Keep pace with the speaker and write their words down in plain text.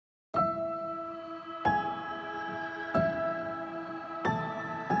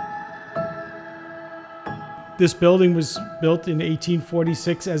This building was built in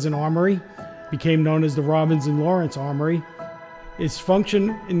 1846 as an armory, became known as the Robbins and Lawrence Armory. Its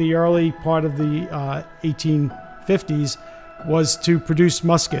function in the early part of the 1850s was to produce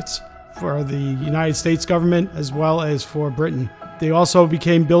muskets for the United States government as well as for Britain. They also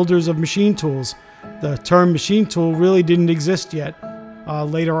became builders of machine tools. The term machine tool really didn't exist yet.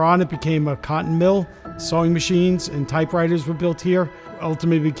 Later on, it became a cotton mill. Sewing machines and typewriters were built here.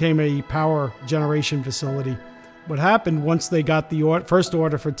 Ultimately became a power generation facility. What happened once they got the first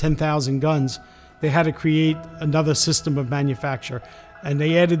order for 10,000 guns, they had to create another system of manufacture, and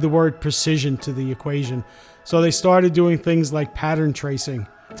they added the word precision to the equation. So they started doing things like pattern tracing.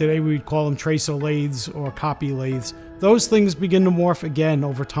 Today we'd call them tracer lathes or copy lathes. Those things begin to morph again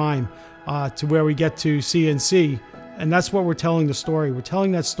over time to where we get to CNC, and that's what we're telling the story. We're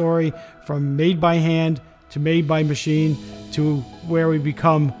telling that story from made by hand to made by machine to where we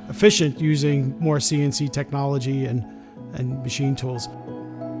become efficient using more CNC technology and machine tools.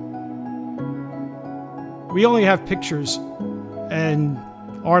 We only have pictures and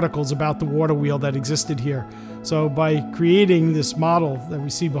articles about the Waterwheel that existed here. So by creating this model that we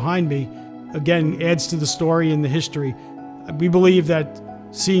see behind me, again, adds to the story and the history. We believe that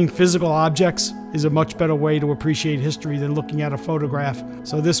seeing physical objects is a much better way to appreciate history than looking at a photograph.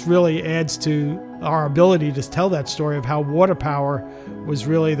 So this really adds to our ability to tell that story of how water power was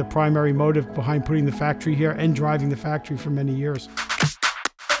really the primary motive behind putting the factory here and driving the factory for many years.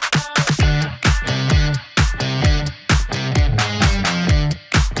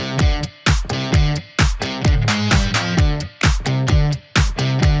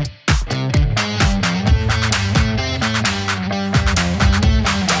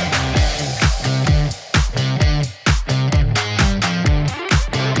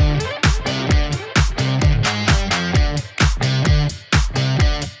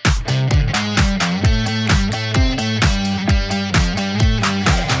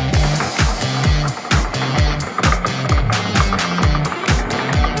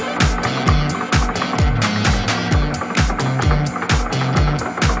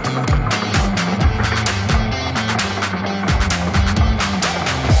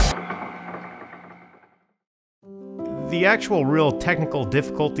 The actual real technical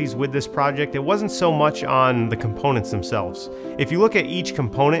difficulties with this project, it wasn't so much on the components themselves. If you look at each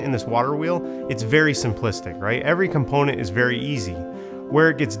component in this water wheel, it's very simplistic, right? Every component is very easy. Where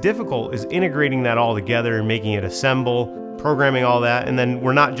it gets difficult is integrating that all together and making it assemble, programming all that, and then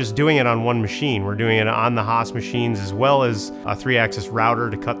we're not just doing it on one machine, we're doing it on the Haas machines as well as a 3-axis router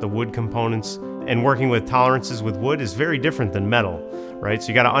to cut the wood components. And working with tolerances with wood is very different than metal, right? So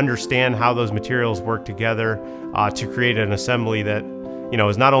you got to understand how those materials work together to create an assembly that, you know,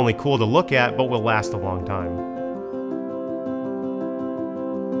 is not only cool to look at, but will last a long time.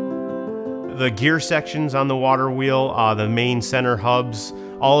 The gear sections on the water wheel, the main center hubs,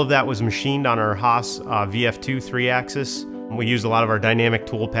 all of that was machined on our Haas VF2 3-axis. We used a lot of our dynamic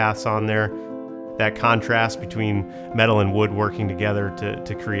tool paths on there. That contrast between metal and wood working together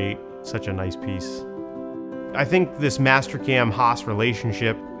to create such a nice piece. I think this Mastercam Haas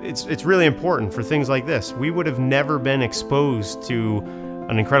relationship, it's really important for things like this. We would have never been exposed to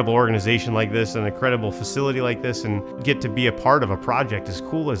an incredible organization like this, an incredible facility like this, and get to be a part of a project as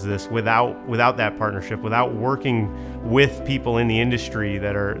cool as this without that partnership, without working with people in the industry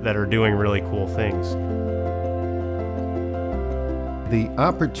that are doing really cool things. The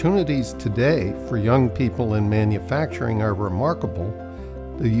opportunities today for young people in manufacturing are remarkable.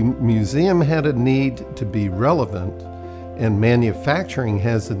 The museum had a need to be relevant, and manufacturing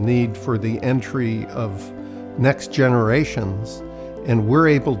has a need for the entry of next generations, and we're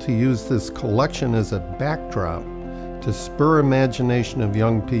able to use this collection as a backdrop to spur imagination of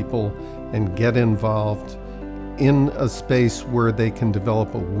young people and get involved in a space where they can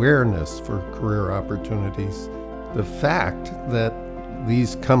develop awareness for career opportunities. The fact that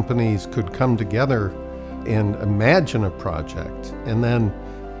these companies could come together and imagine a project, and then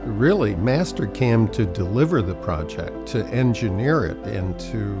really Mastercam to deliver the project, to engineer it and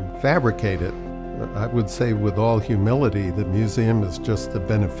to fabricate it. I would say with all humility, the museum is just the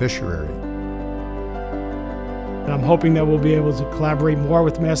beneficiary. And I'm hoping that we'll be able to collaborate more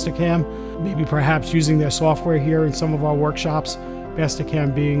with Mastercam, maybe perhaps using their software here in some of our workshops.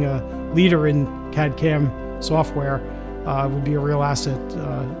 Mastercam being a leader in CAD/CAM software would be a real asset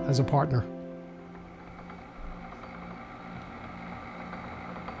as a partner.